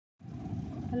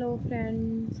Hello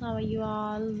friends, how are you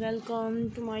all?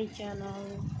 Welcome to my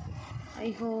channel. I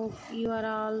hope you are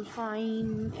all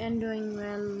fine and doing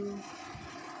well.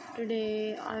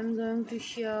 Today I'm going to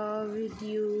share with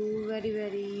you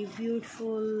very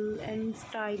beautiful and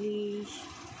stylish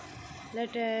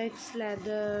latex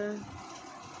leather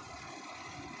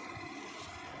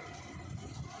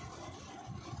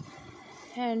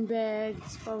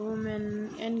handbags for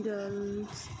women and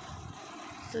girls.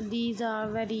 So these are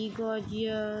very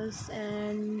gorgeous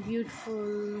and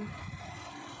beautiful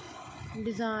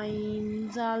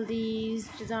designs. All these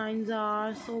designs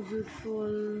are so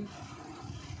beautiful,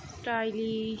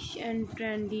 stylish and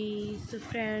trendy. So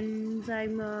friends, I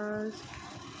must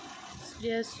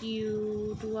suggest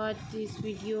you to watch this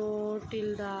video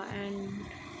till the end.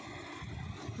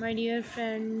 My dear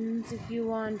friends, if you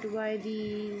want to buy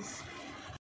these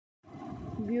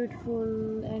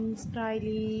beautiful and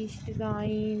stylish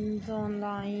designs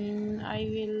online, I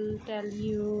will tell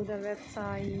you the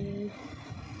website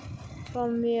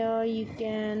from where you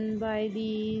can buy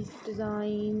these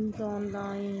designs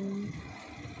online.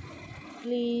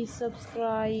 Please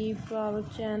subscribe to our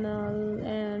channel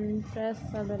and press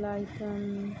the bell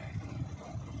icon.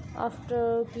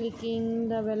 After clicking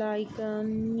the bell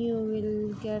icon, you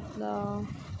will get the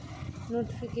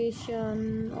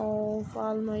notification of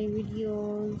all my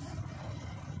videos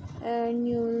and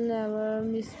you'll never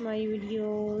miss my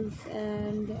videos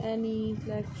and any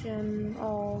collection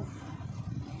of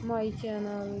my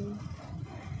channel.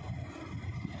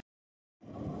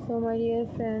 So my dear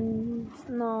friends,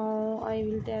 now I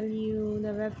will tell you the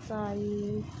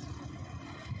website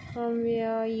from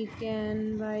where you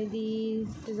can buy these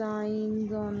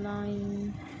designs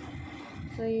online.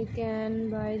 So you can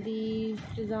buy these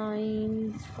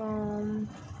designs from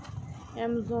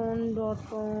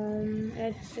Amazon.com,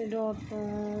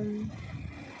 Etsy.com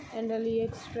and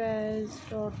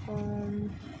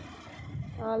AliExpress.com.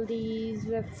 All these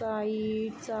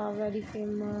websites are very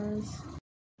famous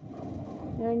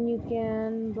and you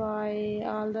can buy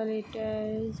all the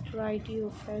latest variety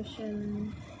of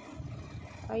fashion.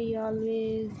 I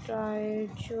always try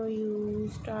to show you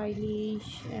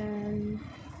stylish and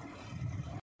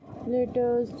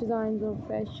latest designs of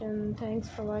fashion. Thanks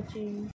for watching.